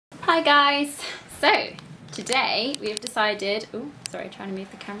Hi guys! So today we have decided, oh sorry, trying to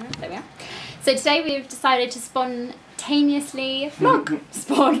move the camera, there we are. So today we have decided to spontaneously vlog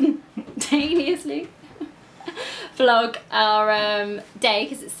our day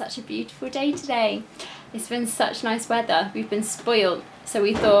because it's such a beautiful day today. It's been such nice weather, we've been spoiled. So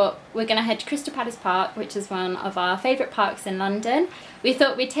we thought we're going to head to Crystal Palace Park, which is one of our favourite parks in London. We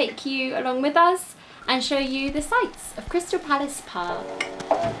thought we'd take you along with us and show you the sights of Crystal Palace Park.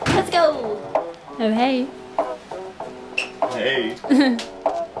 Let's go! Oh hey. Hey.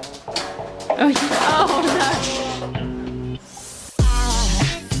 Oh no.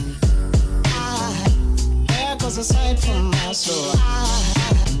 There goes a sight from my soul.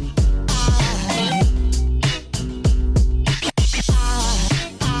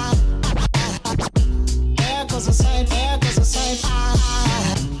 There goes a sight, there goes a sight.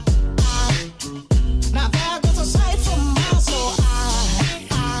 Now there goes a sight from my soul.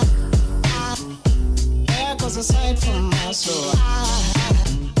 There goes a sight from my soul.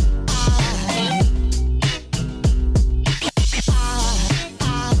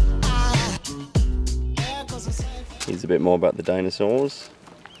 Here's a bit more about the dinosaurs.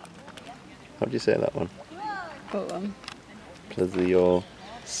 How do you say that one? What one? Plesiosaurus.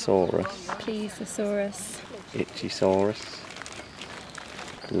 Plesiosaurus. Ichthyosaurus.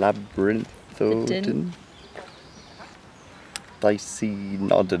 Labyrinthodon.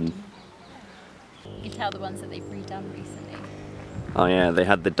 Dicynodon. You can tell the ones that they've redone recently. Oh yeah, they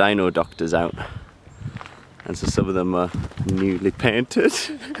had the dino doctors out. And so some of them are newly painted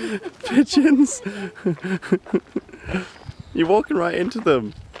pigeons. You're walking right into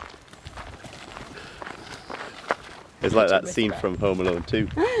them. It's like that scene from Home Alone 2.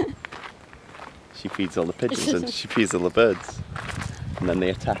 She feeds all the pigeons and she feeds all the birds. And then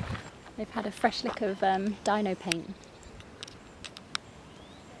they attack. They've had a fresh lick of dino paint.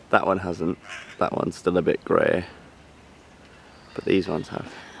 That one hasn't. That one's still a bit grey. But these ones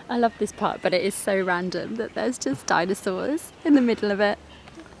have. I love this part, but it is so random that there's just dinosaurs in the middle of it.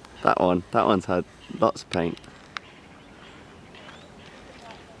 That one's had lots of paint.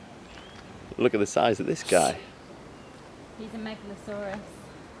 Look at the size of this guy. He's a megalosaurus.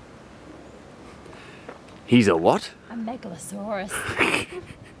 He's a what? A megalosaurus.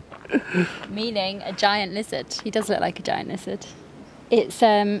 Meaning a giant lizard. He does look like a giant lizard. Its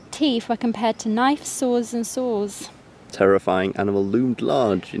teeth were compared to knives, saws and saws. Terrifying animal loomed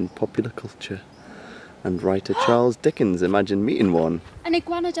large in popular culture. And writer Charles Dickens imagined meeting one. An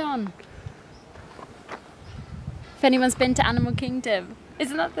iguanodon. If anyone's been to Animal Kingdom,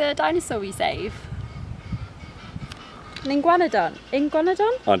 isn't that the dinosaur we save? An iguanodon.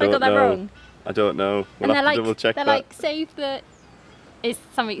 Iguanodon? I got that wrong. I don't know. We'll have to double check that. They're like save the... It's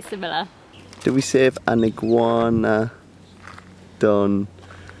something similar. Did we save an iguanodon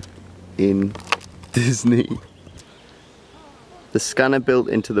in Disney? The scanner built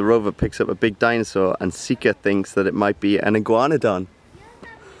into the rover picks up a big dinosaur and Seeker thinks that it might be an iguanodon.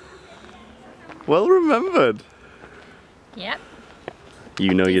 Well remembered. Yep.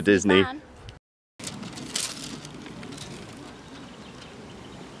 You know your Disney. Fan.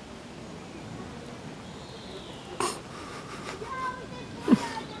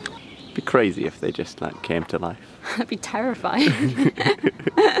 Be crazy if they just like came to life. That'd be terrifying.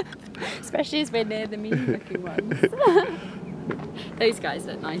 Especially as we're near the mean looking ones. Those guys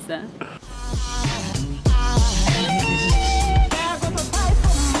look nicer.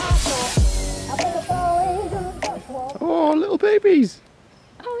 Oh, little babies!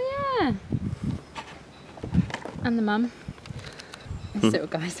 Oh yeah! And the mum. These little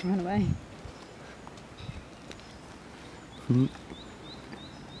guys run away.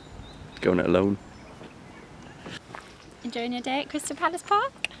 Going it alone. Enjoying your day at Crystal Palace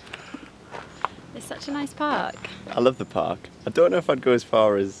Park? It's such a nice park. I love the park. I don't know if I'd go as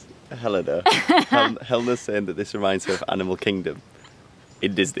far as Helena. Helena's saying that this reminds her of Animal Kingdom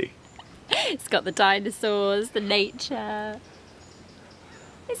in Disney. It's got the dinosaurs, the nature.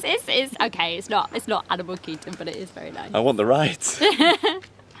 It's okay. It's not Animal Kingdom, but it is very nice. I want the rides.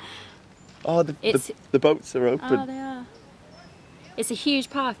 Oh, the boats are open. Oh, they are. It's a huge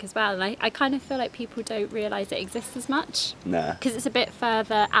park as well, and I kind of feel like people don't realise it exists as much. Nah. Because it's a bit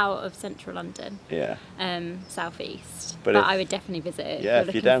further out of central London. Yeah. Southeast. But I would definitely visit it. Yeah,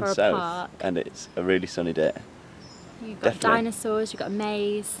 if you're down for a south park. and it's a really sunny day. You've got definitely. Dinosaurs, you've got a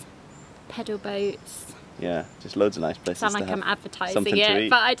maze, pedal boats. Yeah, just loads of nice places Sound to like have I'm advertising something to it, eat.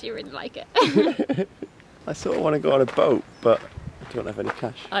 but I do really like it. I sort of want to go on a boat, but I don't have any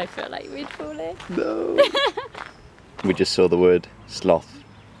cash. I feel like we'd fall in. No. We just saw the word sloth.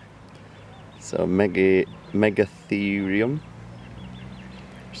 So Megatherium.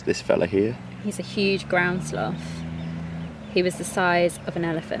 It's this fella here. He's a huge ground sloth. He was the size of an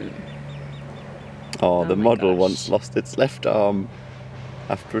elephant. Oh, the my model gosh. once lost its left arm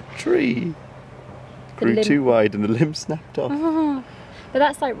after a tree. The Grew limb- too wide and the limb snapped off. Oh, but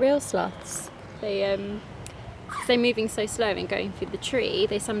that's like real sloths. They, because they're moving so slow and going through the tree,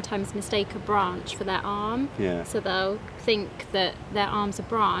 they sometimes mistake a branch for their arm. Yeah. So they'll think that their arm's a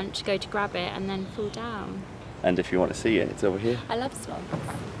branch, go to grab it, and then fall down. And if you want to see it, it's over here. I love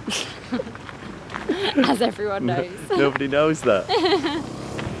sloths. As everyone knows. Nobody knows that.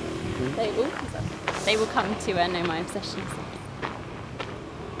 They will come to know my obsession.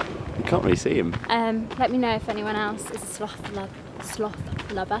 You can't really see him. Let me know if anyone else is a sloth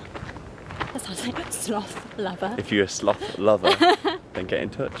lover. That sounds like sloth lover. If you're a sloth lover, then get in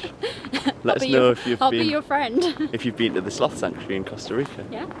touch. Let us I'll know if you've I'll been be your friend. if you've been to the sloth sanctuary in Costa Rica.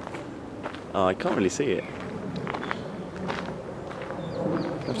 Yeah. Oh, I can't really see it.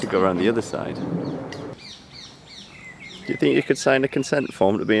 I have to go around the other side. Do you think you could sign a consent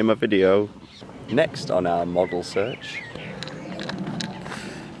form to be in my video next on our model search?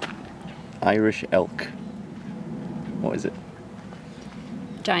 Irish elk. What is it?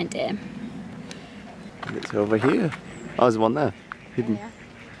 Giant deer. It's over here. Oh, there's one there. Hidden. Yeah.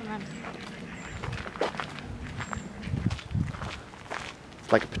 Come on.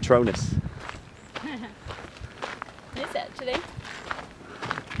 It's like a Patronus. Is it actually?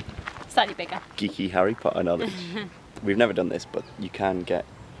 Slightly bigger. Geeky Harry Potter knowledge. We've never done this, but you can get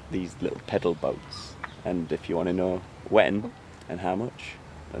these little pedal boats. And if you want to know when and how much,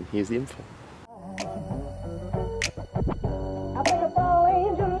 then here's the info. I think a fall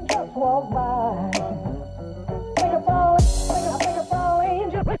angel just walked by. I think a fall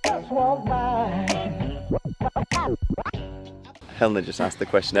angel just walked by. Helena just asked the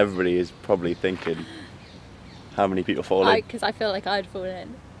question everybody is probably thinking. How many people fall in? Because I feel like I'd fall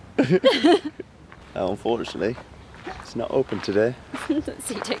in. Unfortunately, it's not open today.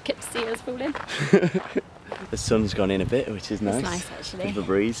 So you don't get to see us fall in. The sun's gone in a bit, which is nice. It's nice actually. Bit of a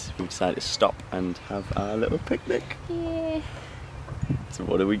breeze. We decided to stop and have our little picnic. Yeah. So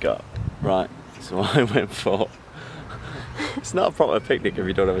what do we got? Right, so I went for... It's not a proper picnic if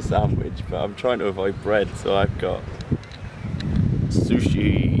you don't have a sandwich, but I'm trying to avoid bread, so I've got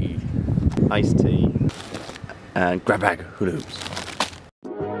sushi, iced tea, and grab bag hula hoops.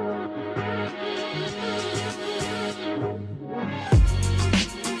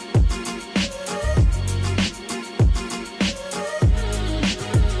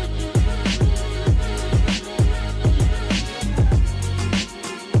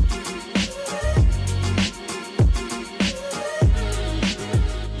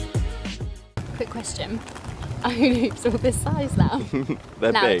 Quick question. Are hula hoops all this size now?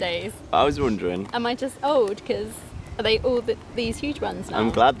 They're Nowadays. big. I was wondering. Am I just old? Because are they all these huge ones now? I'm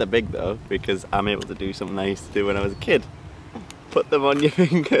glad they're big though, because I'm able to do something I used to do when I was a kid. Put them on your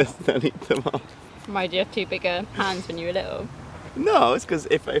fingers, then eat them off. Why do you have two bigger hands when you were little? No, it's because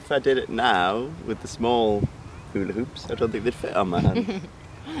if I did it now with the small hula hoops, I don't think they'd fit on my hand.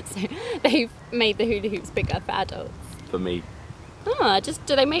 So they've made the hula hoops bigger for adults. For me. Oh,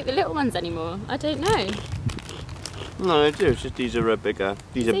 do they make the little ones anymore? I don't know. No, they do. It's just these are bigger.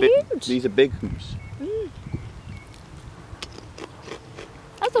 These are They're big. huge. These are big hoops.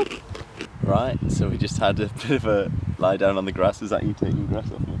 That's all. Right. So we just had a bit of a lie down on the grass. Is that you taking grass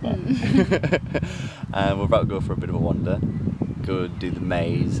off my back? And we're about to go for a bit of a wander. Go do the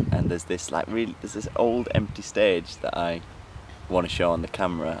maze, and there's this old empty stage that I want to show on the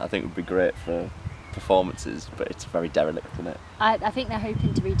camera. I think it would be great for performances, but it's very derelict, isn't it? I think they're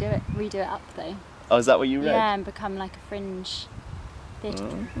hoping to redo it up though. Oh, is that what you read? Yeah, and become like a fringe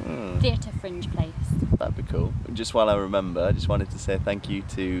theatre fringe place. That'd be cool. Just while I remember, I just wanted to say thank you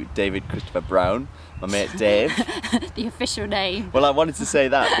to David Christopher Brown, my mate Dave. The official name. Well, I wanted to say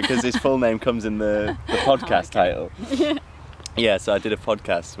that because his full name comes in the podcast title. Yeah, so I did a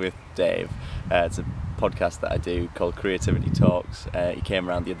podcast with Dave. It's a podcast that I do called Creativity Talks. He came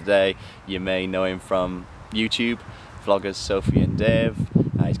around the other day. You may know him from YouTube, vloggers Sophie and Dave.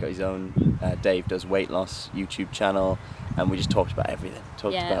 He's got his own Dave Does Weight Loss YouTube channel, and we just talked about everything.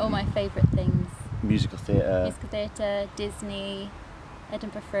 Talked about all my favourite things. musical theatre. Musical theatre, Disney,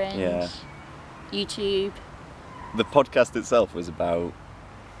 Edinburgh Fringe, Yeah. YouTube. The podcast itself was about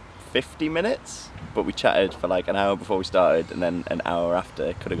 50 minutes, but we chatted for like an hour before we started, and then an hour after.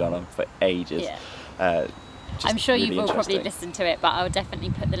 It could have gone on for ages. Yeah. I'm sure really you've all probably interesting. listened to it, but I'll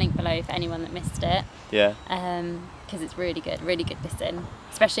definitely put the link below for anyone that missed it. Yeah. Because it's really good listen.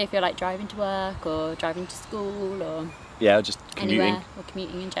 Especially if you're like driving to work or driving to school or Yeah, just commuting. anywhere or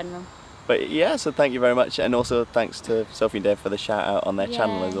commuting in general. But yeah, so thank you very much, and also thanks to Sophie and Dave for the shout out on their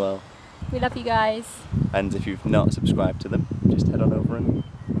channel as well. We love you guys. And if you've not subscribed to them, just head on over and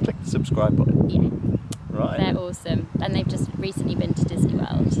click the subscribe button. Yeah. Right. They're awesome. And they've just recently been to Disney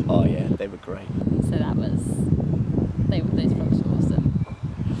World. Oh yeah, they were great. So those vlogs were awesome.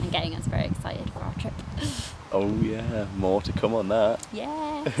 And getting us very excited for our trip. Oh yeah, more to come on that.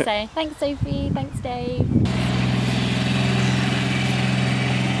 Yeah. So thanks Sophie, thanks Dave.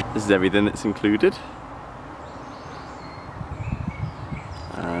 This is everything that's included.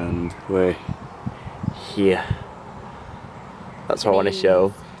 And we're here. That's what I want to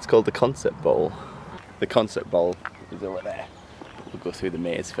show. It's called the Concert Bowl. The Concert Bowl is over there. We'll go through the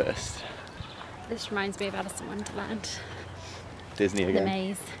maze first. This reminds me of Alice in Wonderland. Disney again. The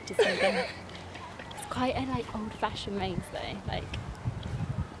maze, Disney again. It's quite a like old-fashioned maze though. Like,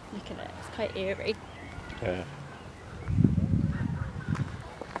 look at it. It's quite eerie. Yeah.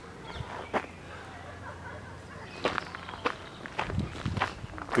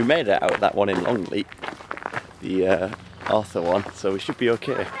 We made it out that one in Longleat, the Arthur one, so we should be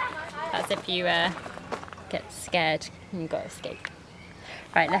okay. That's if you get scared and you've got to escape.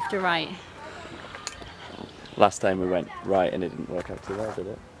 Right, left or right? Last time we went right and it didn't work out too well, did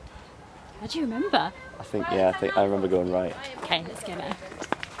it? How do you remember? I think I remember going right. Okay, let's go now.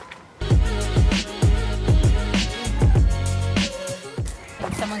 I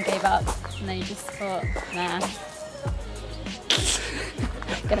think someone gave up and then you just thought, nah.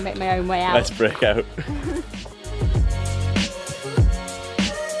 Gonna make my own way out. Let's break out.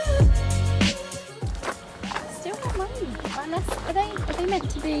 Still got money. Unless, are they meant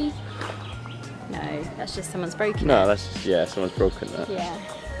to be? No, that's just someone's broken it. No, that's just, yeah, someone's broken that. Yeah.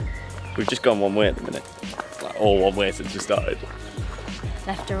 We've just gone one way at the minute. Like all one way since we started.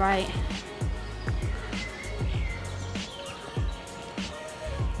 Left or right?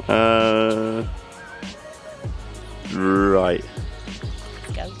 Right.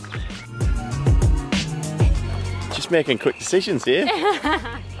 Let's go. Just making quick decisions here.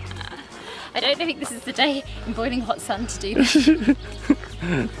 I don't think this is the day in boiling hot sun to do this.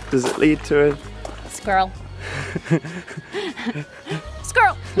 Does it lead to a Squirrel.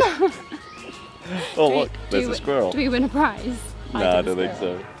 Squirrel! Oh look, there's a squirrel. Do we win a prize? No, I don't think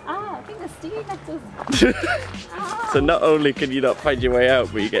so. Ah, I think the stinging nettles. So not only can you not find your way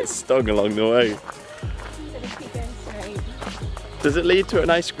out, but you get stung along the way. I'm gonna keep going straight. Does it lead to an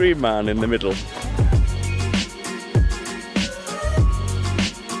ice cream man in the middle?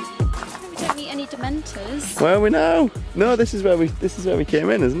 We don't meet any Dementors. Where are we now? No, this is where we came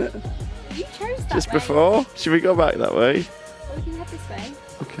in, isn't it? You chose that Just way. before. Should we go back that way? Or we can head this way.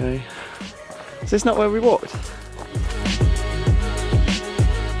 Okay. Is this not where we walked?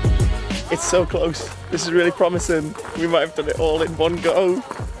 It's so close. This is really promising. We might have done it all in one go.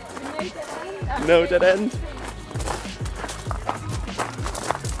 No dead end.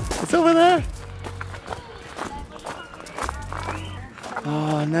 It's over there.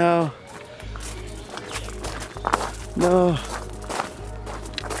 Oh no. No.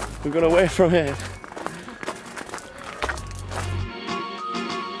 We've gone away from it.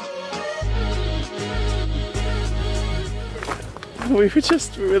 We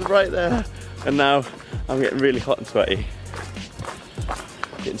were right there, and now I'm getting really hot and sweaty.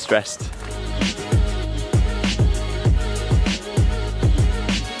 Getting stressed.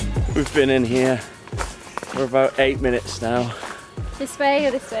 We've been in here for about 8 minutes now. This way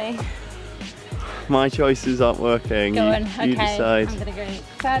or this way? My choices aren't working. Go on, You okay. decide. I'm gonna go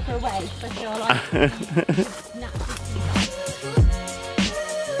further away so I feel like natural.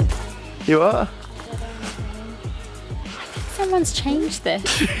 You are? Someone's changed this.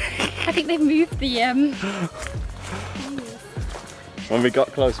 I think they've moved the When we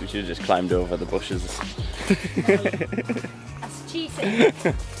got close, we should have just climbed over the bushes. That's cheating.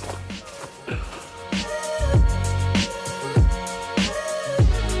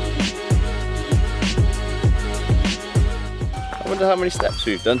 I wonder how many steps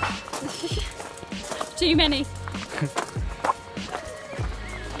we've done. Too many.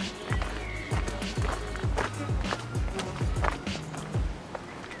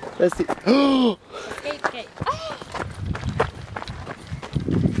 There's the. Oh! Escape gate. Oh!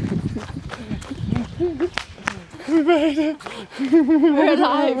 We made it! We're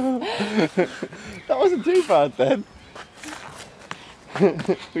alive. That wasn't too bad then.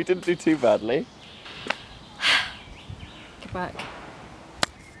 We didn't do too badly. Good work.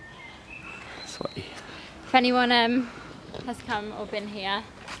 Sweaty. If anyone has come or been here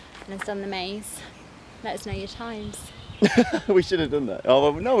and has done the maze, let us know your times. We should have done that.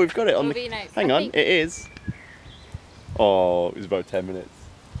 Oh well, no, we've got it on Well, the. you know, Hang I on, think- it is. Oh, it was about 10 minutes.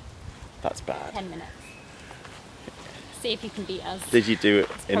 That's bad. 10 minutes. See if you can beat us. Did you do it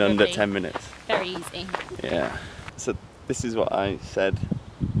It's in under probably 10 minutes? Very easy. Yeah. So this is what I said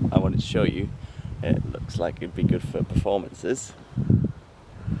I wanted to show you. It looks like it'd be good for performances.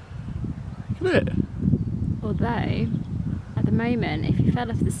 Look at it. Although, at the moment, if you fell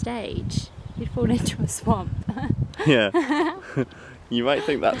off the stage, you'd fall into a swamp. Yeah. You might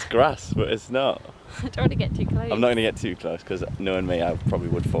think that's grass, but it's not. I don't want to get too close. I'm not going to get too close because knowing me, I probably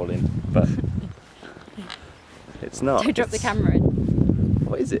would fall in, but it's not. Don't drop the camera in.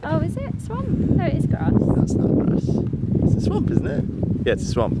 What is it? Oh, is it swamp? No, it is grass. That's not grass. It's a swamp, isn't it? Yeah, it's a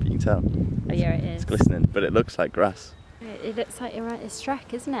swamp. You can tell. Oh yeah, it is. It's glistening, but it looks like grass. It looks like you're at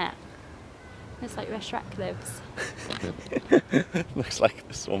Shrek, isn't it? Looks like where Shrek lives. Looks like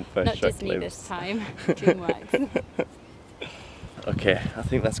the swamp where Not Shrek Disney lives. this time. DreamWorks. Okay, I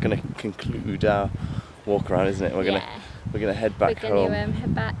think that's going to conclude our walk around, isn't it? We're gonna head back We're home. going to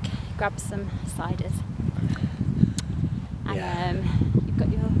head back, grab some ciders, and Yeah. you've got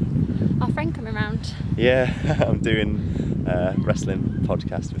our friend coming round. Yeah, I'm doing a wrestling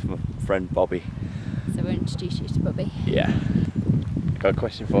podcast with my friend Bobby. So we'll introduce you to Bobby. Yeah. I got a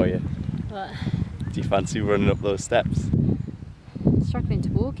question for you. What? Do you fancy running up those steps? Struggling to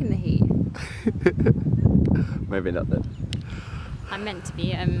walk in the heat. Maybe not then. I'm meant to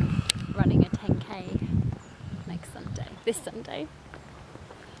be running a 10k next Sunday. This Sunday.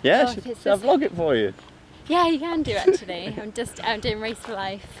 Yeah, Oh, if it's I'll this- vlog it for you. Yeah, you can do actually. I'm doing Race for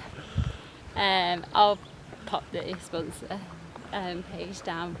Life. I'll pop the sponsor page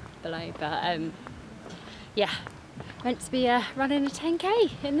down below, but yeah, meant to be running a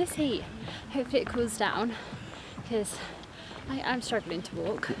 10k in this heat. Hopefully it cools down because I'm struggling to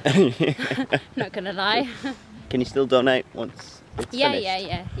walk. Not gonna lie. Can you still donate once it's Yeah,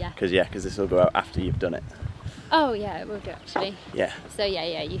 finished? yeah. Because this will go out after you've done it. Oh yeah, it will do actually. Yeah. So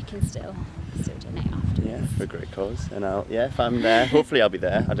yeah, you can still donate afterwards. Yeah, for a great cause. And if I'm there, hopefully I'll be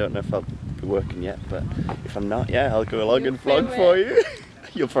there. I don't know if I'll be working yet, but if I'm not, yeah, I'll go along You'll and vlog film for it. you.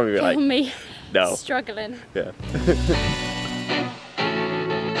 You'll probably be like, Film me no. struggling. Yeah.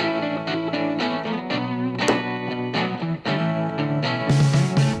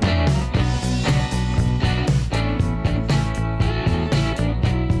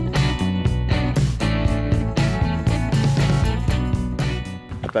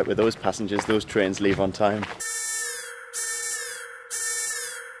 I bet with those passengers, those trains leave on time.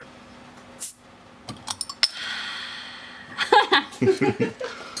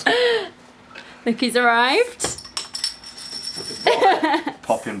 Look who's arrived.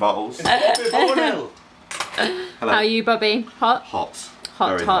 Popping bottles. Hello. How are you, Bobby? Hot? Hot. Hot,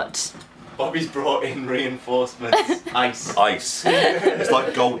 Very hot. Bobby's brought in reinforcements. Ice. Ice. It's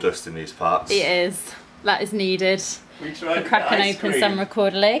like gold dust in these parts. It is. That is needed. We For tried to get cracking ice open cream. some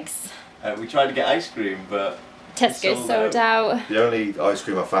recorder legs. We tried to get ice cream, but Tesco sold out. The only ice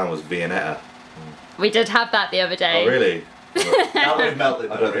cream I found was Viennetta. We did have that the other day. Oh really? that would have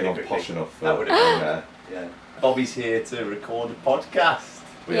melted. I don't think I'm posh enough for That would have been Viennetta. Yeah. Bobby's here to record a podcast.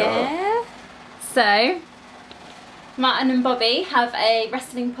 We Yeah. So, Martin and Bobby have a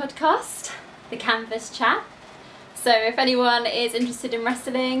wrestling podcast, The Canvas Chat. So if anyone is interested in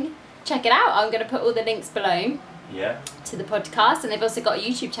wrestling, check it out. I'm going to put all the links below Yeah. to the podcast, and they've also got a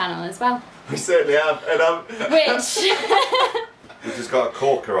YouTube channel as well. We certainly have. And Which We've just got a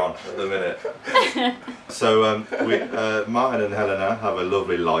corker on at the minute. So Martin and Helena have a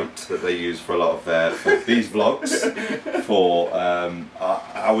lovely light that they use for a lot of for these vlogs, for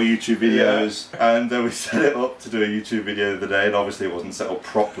our YouTube videos, and we set it up to do a YouTube video the other day, and obviously it wasn't set up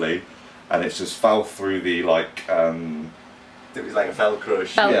properly, and it's just fell through the it was like a Velcro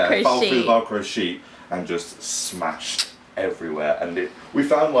sheet. Velcro fell through the sheet. Velcro sheet and just smashed everywhere, and we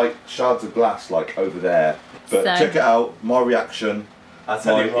found like shards of glass like over there. But So- check it out, my reaction. I'll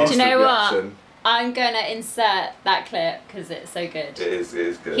tell you what. Do you know instant what? reaction. I'm going to insert that clip because it's so good. It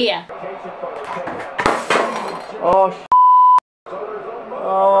is good. Here. Oh,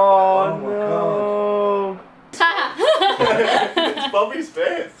 oh no. It's Bobby's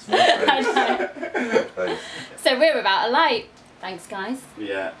face. Thanks. So we're without a light. Thanks, guys.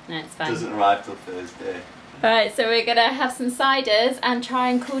 Yeah. No, it's fine. Doesn't arrive till Thursday. Right, so we're gonna have some ciders and try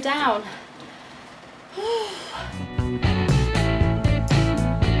and cool down.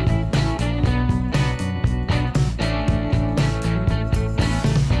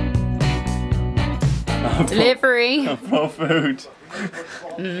 Delivery. More food.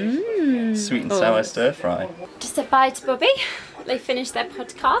 Sweet and sour stir fry. Just said bye to Bobby. They finished their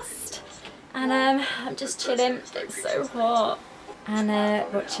podcast, and I'm just chilling. It's so hot. And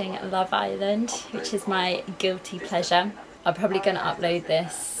watching Love Island, which is my guilty pleasure. I'm probably going to upload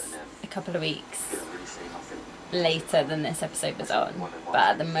this a couple of weeks later than this episode was on, but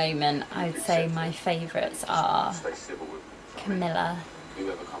at the moment I'd say my favourites are Camilla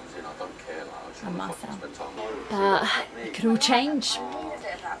and Marcel. But it could all change.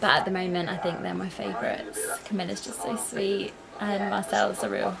 But at the moment I think they're my favourites. Camilla's just so sweet and Marcel's a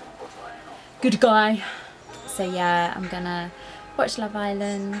real good guy. So yeah, I'm gonna watch Love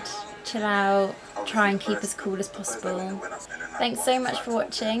Island, chill out, try and keep as cool as possible. Thanks so much for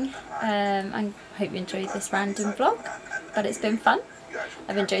watching. I hope you enjoyed this random vlog, but it's been fun.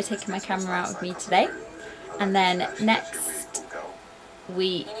 I've enjoyed taking my camera out with me today. And then next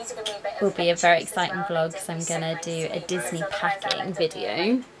week will be a very exciting vlog, so I'm gonna do a Disney packing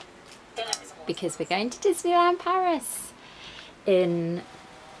video because we're going to Disneyland Paris in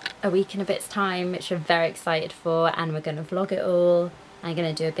a week and a bit's time, which we're very excited for, and we're gonna vlog it all. I'm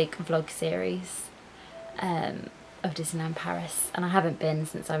gonna do a big vlog series of Disneyland Paris, and I haven't been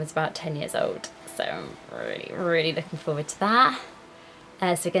since I was about 10 years old, so I'm really looking forward to that.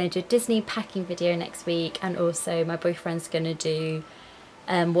 So we're going to do a Disney packing video next week, and also my boyfriend's going to do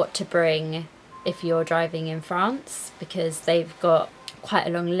what to bring if you're driving in France, because they've got quite a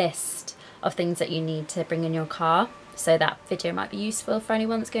long list of things that you need to bring in your car. So that video might be useful for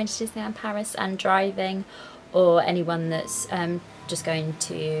anyone that's going to Disneyland Paris and driving, or anyone that's just going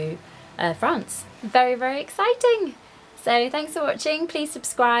to France. Very exciting. So thanks for watching. Please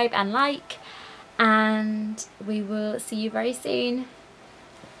subscribe and like, and we will see you very soon.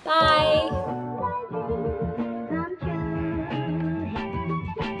 Bye.